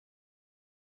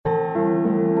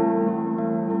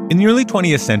In the early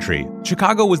 20th century,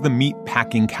 Chicago was the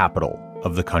meat-packing capital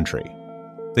of the country.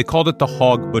 They called it the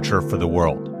hog butcher for the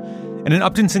world. And in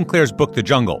Upton Sinclair's book, The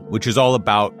Jungle, which is all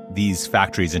about these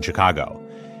factories in Chicago,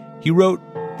 he wrote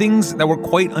things that were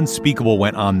quite unspeakable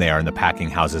went on there in the packing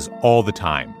houses all the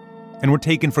time and were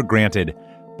taken for granted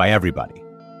by everybody.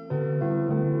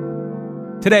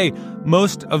 Today,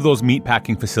 most of those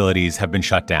meatpacking facilities have been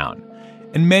shut down,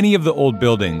 and many of the old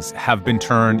buildings have been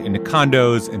turned into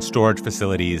condos and storage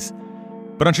facilities.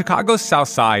 But on Chicago's South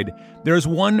Side, there is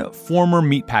one former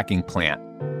meatpacking plant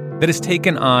that has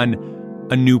taken on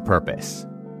a new purpose,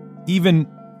 even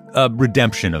a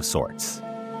redemption of sorts.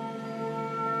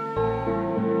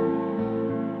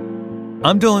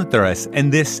 I'm Dylan Thuras,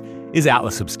 and this is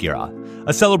Atlas Obscura,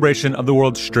 a celebration of the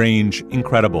world's strange,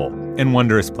 incredible, and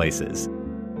wondrous places.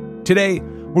 Today,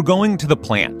 we're going to the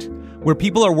plant, where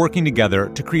people are working together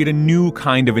to create a new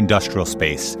kind of industrial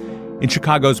space in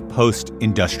Chicago's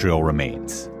post-industrial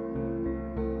remains.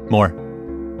 More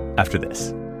after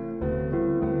this.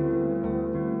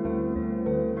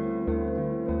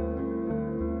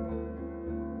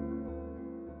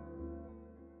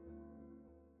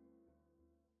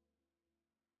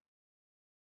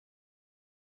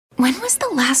 When was the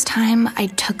last time I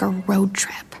took a road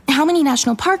trip? How many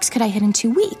national parks could I hit in 2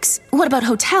 weeks? What about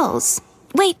hotels?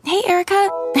 Wait, hey, Erica,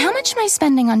 how much am I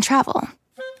spending on travel?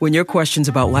 When your questions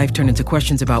about life turn into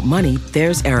questions about money,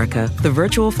 there's Erica, the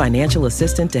virtual financial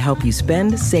assistant to help you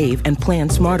spend, save, and plan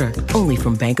smarter. Only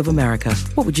from Bank of America.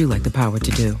 What would you like the power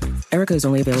to do? Erica is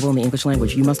only available in the English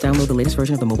language. You must download the latest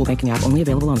version of the mobile banking app, only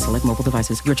available on select mobile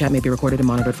devices. Your chat may be recorded and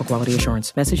monitored for quality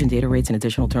assurance. Message and data rates and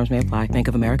additional terms may apply. Bank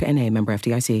of America N.A., member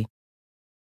FDIC.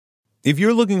 If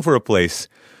you're looking for a place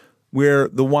where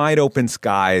the wide open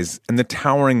skies and the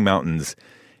towering mountains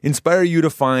inspire you to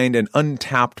find an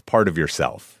untapped part of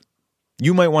yourself,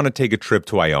 you might want to take a trip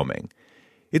to Wyoming.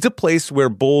 It's a place where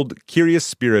bold, curious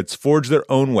spirits forge their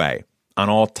own way on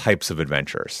all types of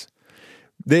adventures.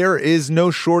 There is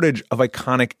no shortage of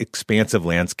iconic, expansive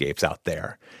landscapes out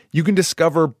there. You can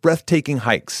discover breathtaking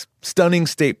hikes, stunning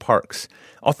state parks,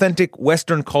 authentic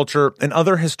Western culture, and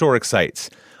other historic sites,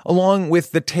 along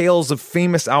with the tales of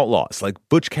famous outlaws like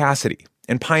Butch Cassidy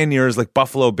and pioneers like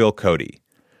Buffalo Bill Cody.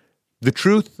 The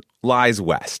truth lies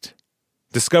west.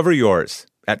 Discover yours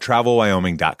at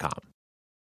travelwyoming.com.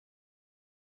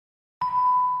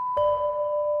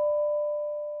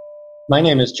 My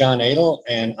name is John Adel,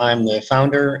 and I'm the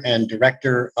founder and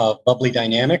director of Bubbly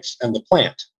Dynamics and The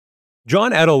Plant.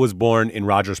 John Edel was born in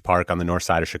Rogers Park on the north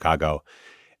side of Chicago.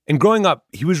 And growing up,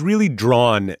 he was really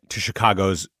drawn to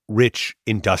Chicago's rich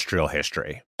industrial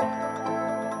history.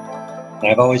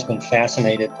 I've always been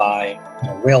fascinated by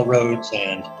railroads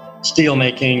and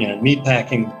steelmaking and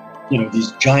meatpacking,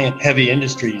 these giant heavy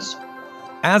industries.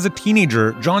 As a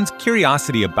teenager, John's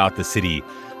curiosity about the city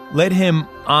led him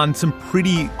on some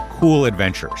pretty cool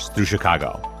adventures through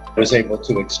Chicago. I was able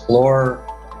to explore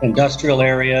industrial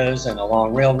areas and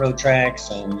along railroad tracks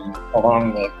and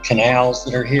along the canals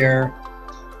that are here.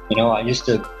 I used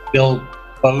to build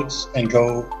boats and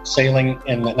go paddling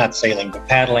in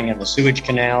the sewage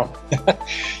canal,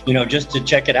 just to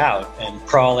check it out and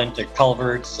crawl into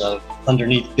culverts of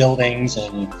underneath buildings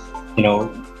and,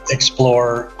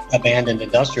 explore abandoned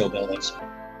industrial buildings.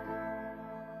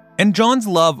 And John's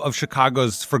love of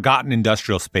Chicago's forgotten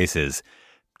industrial spaces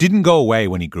didn't go away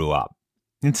when he grew up.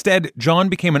 Instead, John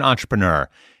became an entrepreneur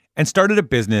and started a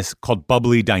business called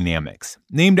Bubbly Dynamics,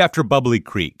 named after Bubbly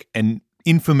Creek, an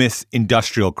infamous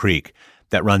industrial creek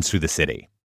that runs through the city.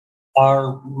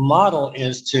 Our model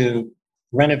is to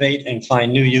renovate and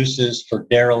find new uses for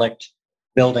derelict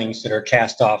buildings that are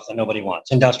cast off that nobody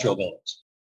wants, industrial buildings.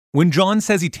 When John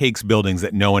says he takes buildings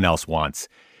that no one else wants,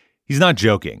 he's not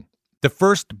joking. The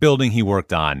first building he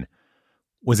worked on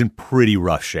was in pretty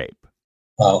rough shape.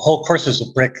 Whole courses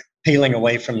of brick peeling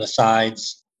away from the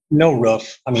sides, no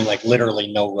roof.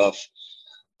 Literally no roof.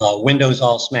 Windows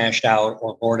all smashed out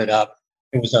or boarded up.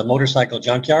 It was a motorcycle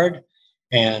junkyard,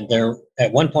 and there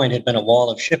at one point had been a wall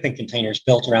of shipping containers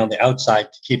built around the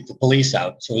outside to keep the police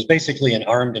out. So it was basically an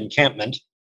armed encampment.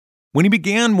 When he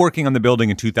began working on the building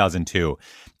in 2002,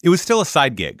 it was still a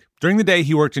side gig. During the day,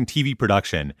 he worked in TV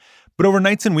production, but over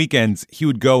nights and weekends, he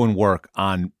would go and work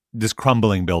on this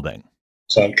crumbling building.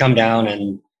 So I'd come down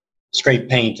and scrape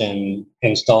paint and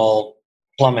install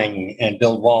plumbing and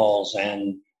build walls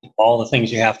and all the things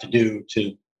you have to do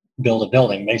to build a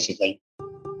building, basically.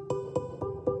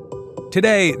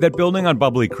 Today, that building on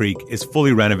Bubbly Creek is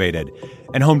fully renovated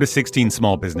and home to 16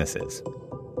 small businesses.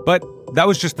 But that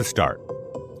was just the start.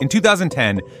 In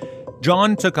 2010,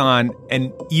 John took on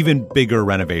an even bigger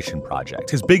renovation project,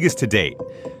 his biggest to date.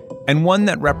 and one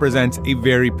that represents a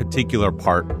very particular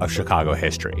part of Chicago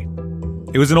history.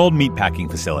 It was an old meatpacking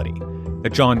facility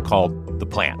that John called the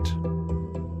Plant.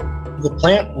 The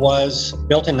plant was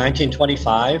built in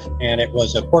 1925, and it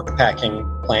was a pork packing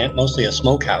plant, mostly a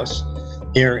smokehouse,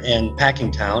 here in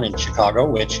Packingtown in Chicago,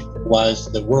 which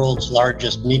was the world's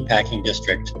largest meatpacking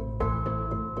district.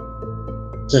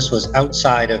 This was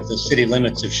outside of the city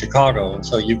limits of Chicago, and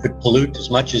so you could pollute as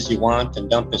much as you want and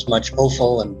dump as much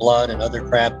offal and blood and other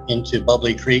crap into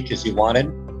Bubbly Creek as you wanted.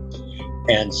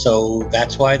 And so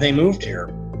that's why they moved here.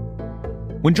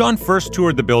 When John first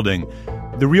toured the building,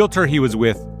 the realtor he was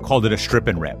with called it a strip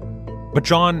and rip. But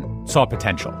John saw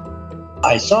potential.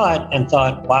 I saw it and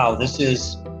thought, wow, this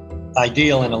is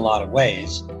ideal in a lot of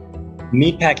ways.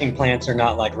 Meatpacking plants are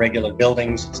not like regular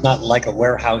buildings. It's not like a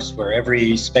warehouse where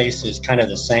every space is kind of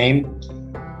the same.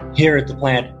 Here at the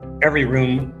plant, every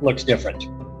room looks different.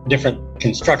 Different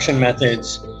construction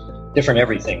methods, different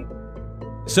everything.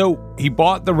 So he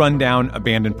bought the rundown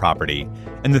abandoned property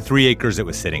and the 3 acres it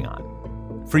was sitting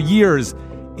on. For years,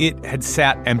 it had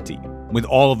sat empty with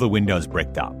all of the windows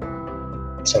bricked up.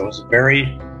 So it was a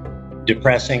very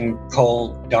depressing,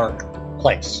 cold, dark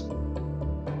place.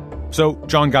 So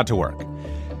John got to work,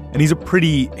 and he's a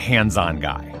pretty hands-on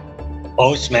guy.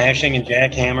 Oh, smashing and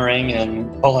jackhammering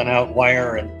and pulling out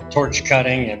wire and torch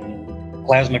cutting and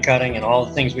plasma cutting and all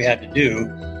the things we had to do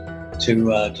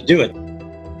to do it.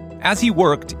 As he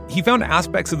worked, he found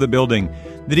aspects of the building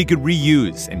that he could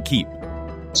reuse and keep.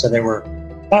 So there were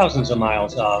thousands of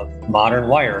miles of modern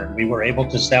wire, and we were able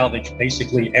to salvage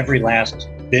basically every last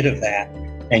bit of that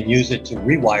and use it to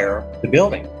rewire the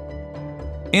building.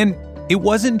 And it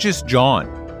wasn't just John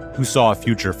who saw a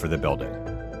future for the building.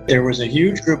 There was a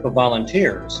huge group of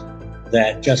volunteers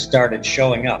that just started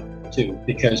showing up too,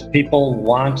 because people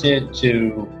wanted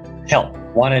to help.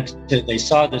 They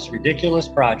saw this ridiculous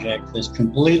project, this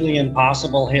completely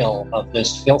impossible hill of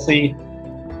this filthy,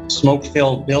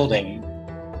 smoke-filled building,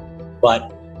 but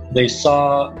they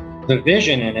saw the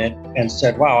vision in it and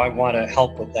said, wow, I want to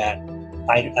help with that.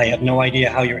 I have no idea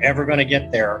how you're ever going to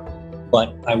get there,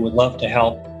 but I would love to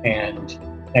help and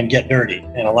get dirty.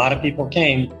 And a lot of people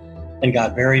came and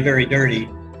got very, very dirty,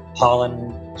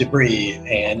 hauling debris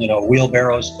and,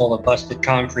 wheelbarrows full of busted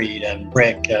concrete and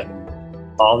brick and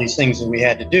all these things that we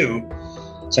had to do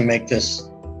to make this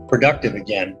productive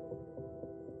again.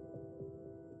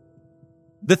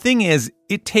 The thing is,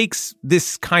 it takes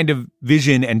this kind of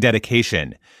vision and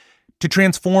dedication to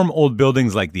transform old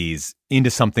buildings like these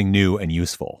into something new and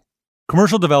useful.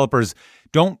 Commercial developers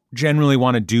don't generally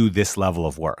want to do this level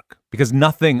of work because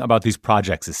nothing about these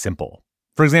projects is simple.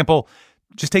 For example,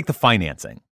 just take the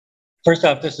financing. First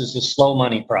off, this is a slow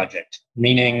money project,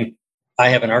 meaning I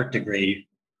have an art degree.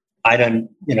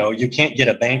 You can't get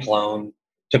a bank loan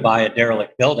to buy a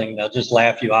derelict building. They'll just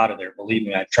laugh you out of there. Believe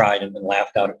me, I've tried and been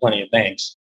laughed out of plenty of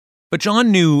banks. But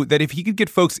John knew that if he could get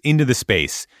folks into the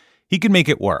space, he could make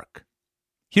it work.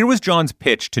 Here was John's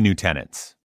pitch to new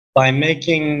tenants. By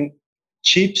making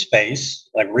cheap space,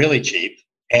 like really cheap,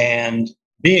 and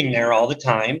being there all the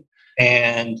time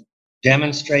and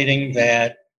demonstrating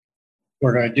that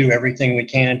we're going to do everything we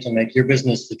can to make your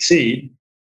business succeed.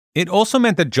 It also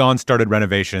meant that John started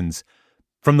renovations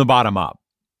from the bottom up.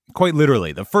 Quite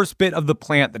literally, the first bit of the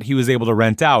plant that he was able to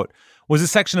rent out was a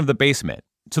section of the basement.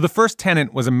 So the first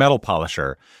tenant was a metal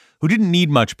polisher who didn't need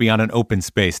much beyond an open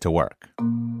space to work.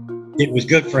 It was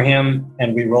good for him,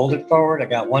 and we rolled it forward. I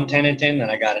got one tenant in, then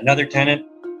I got another tenant.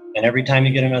 And every time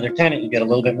you get another tenant, you get a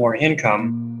little bit more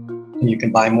income, and you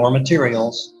can buy more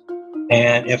materials.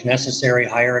 And if necessary,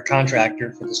 hire a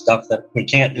contractor for the stuff that we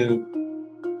can't do.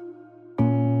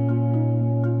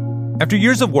 After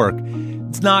years of work,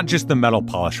 it's not just the metal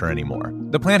polisher anymore.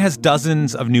 The plant has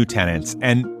dozens of new tenants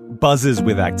and buzzes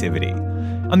with activity.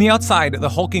 On the outside, the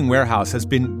hulking warehouse has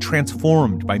been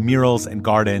transformed by murals and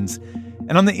gardens.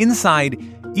 And on the inside,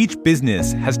 each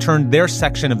business has turned their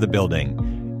section of the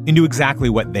building into exactly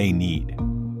what they need.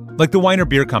 Like the Weiner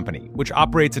Beer Company, which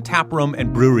operates a tap room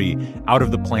and brewery out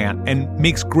of the plant and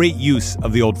makes great use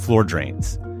of the old floor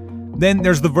drains. Then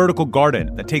there's the vertical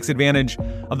garden that takes advantage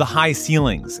of the high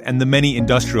ceilings and the many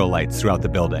industrial lights throughout the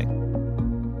building.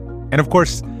 And of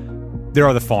course, there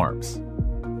are the farms.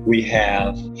 We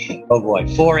have,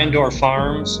 4 indoor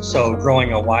farms, so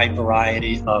growing a wide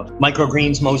variety of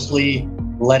microgreens mostly,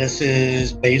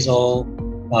 lettuces, basil,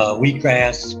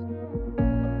 wheatgrass.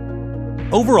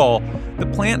 Overall, the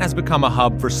plant has become a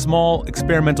hub for small,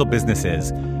 experimental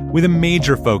businesses with a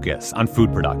major focus on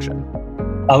food production.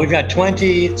 We've got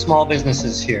 20 small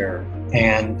businesses here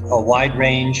and a wide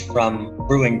range from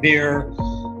brewing beer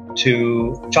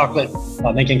to chocolate,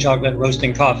 making chocolate,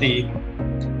 roasting coffee,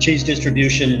 cheese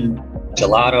distribution,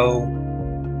 gelato.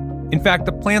 In fact,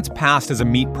 the plant's past as a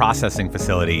meat processing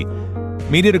facility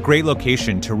made it a great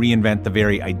location to reinvent the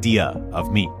very idea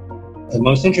of meat. The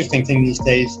most interesting thing these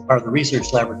days are the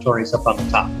research laboratories up on the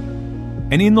top.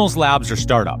 And in those labs are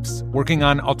startups working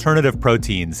on alternative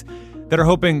proteins that are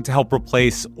hoping to help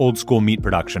replace old-school meat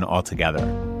production altogether.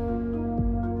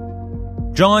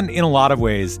 John, in a lot of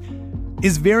ways,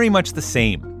 is very much the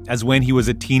same as when he was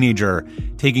a teenager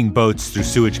taking boats through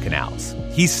sewage canals.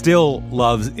 He still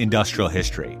loves industrial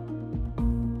history.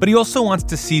 But he also wants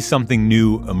to see something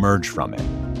new emerge from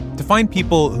it, to find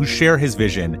people who share his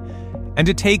vision, and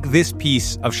to take this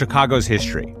piece of Chicago's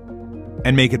history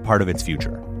and make it part of its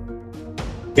future.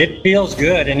 It feels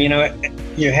good. And,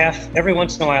 you have, every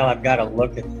once in a while, I've got to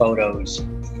look at photos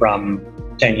from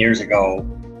 10 years ago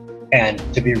and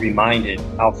to be reminded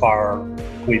how far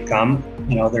we've come.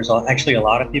 There's actually a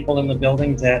lot of people in the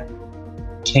building that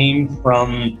came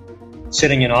from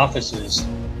sitting in offices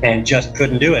and just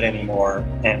couldn't do it anymore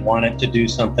and wanted to do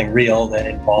something real that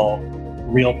involved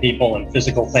real people and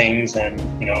physical things and,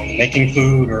 making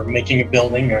food or making a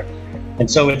building. And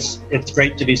so it's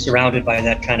great to be surrounded by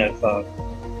that kind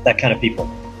of people.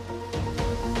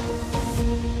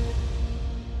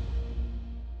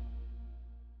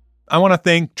 I want to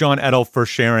thank John Edel for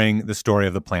sharing the story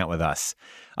of the plant with us.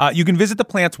 You can visit the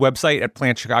plant's website at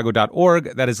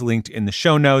plantchicago.org. That is linked in the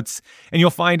show notes. And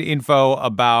you'll find info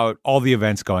about all the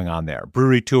events going on there.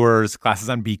 Brewery tours, classes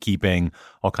on beekeeping,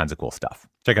 all kinds of cool stuff.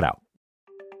 Check it out.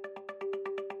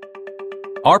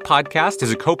 Our podcast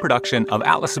is a co-production of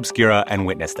Atlas Obscura and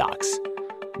Witness Docs.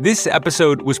 This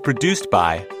episode was produced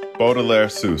by Baudelaire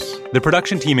Seuss. The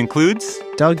production team includes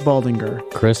Doug Baldinger,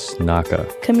 Chris Naka,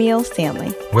 Camille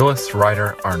Stanley, Willis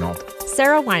Ryder Arnold,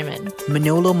 Sarah Wyman,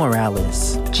 Manolo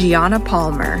Morales, Gianna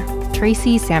Palmer,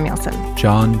 Tracy Samuelson,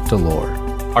 John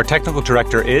Delore. Our technical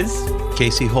director is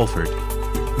Casey Holford.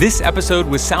 This episode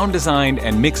was sound designed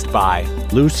and mixed by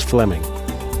Luce Fleming.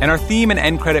 And our theme and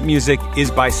end credit music is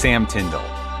by Sam Tyndall.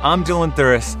 I'm Dylan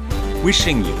Thuris,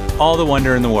 wishing you all the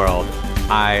wonder in the world.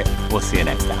 I will see you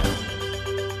next time.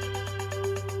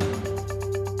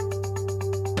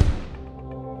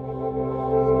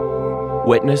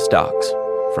 Witness Docs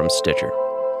from Stitcher.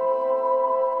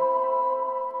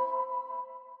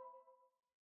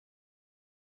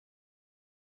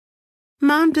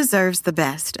 Mom deserves the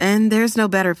best, and there's no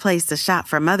better place to shop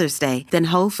for Mother's Day than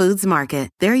Whole Foods Market.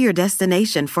 They're your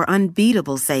destination for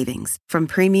unbeatable savings, from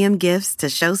premium gifts to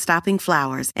show-stopping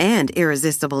flowers and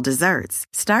irresistible desserts.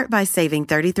 Start by saving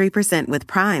 33% with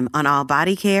Prime on all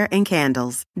body care and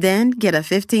candles. Then get a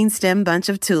 15-stem bunch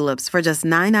of tulips for just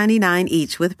 $9.99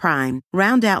 each with Prime.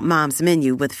 Round out Mom's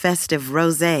menu with festive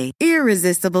rosé,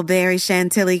 irresistible berry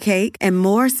chantilly cake, and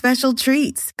more special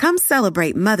treats. Come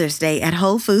celebrate Mother's Day at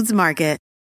Whole Foods Market.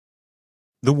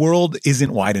 The world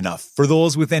isn't wide enough for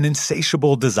those with an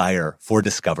insatiable desire for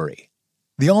discovery.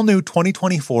 The all-new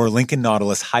 2024 Lincoln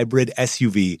Nautilus Hybrid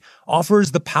SUV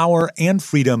offers the power and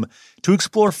freedom to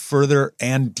explore further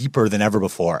and deeper than ever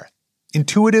before.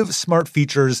 Intuitive, smart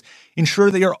features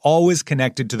ensure that you're always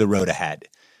connected to the road ahead.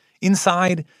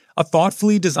 Inside, a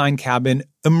thoughtfully designed cabin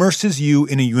immerses you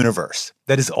in a universe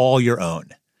that is all your own.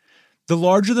 The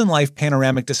larger-than-life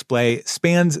panoramic display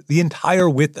spans the entire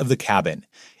width of the cabin.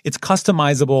 It's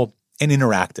customizable and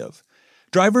interactive.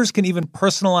 Drivers can even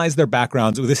personalize their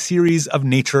backgrounds with a series of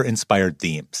nature-inspired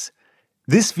themes.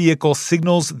 This vehicle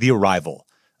signals the arrival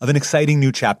of an exciting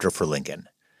new chapter for Lincoln.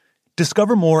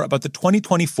 Discover more about the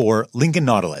 2024 Lincoln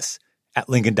Nautilus at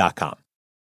Lincoln.com.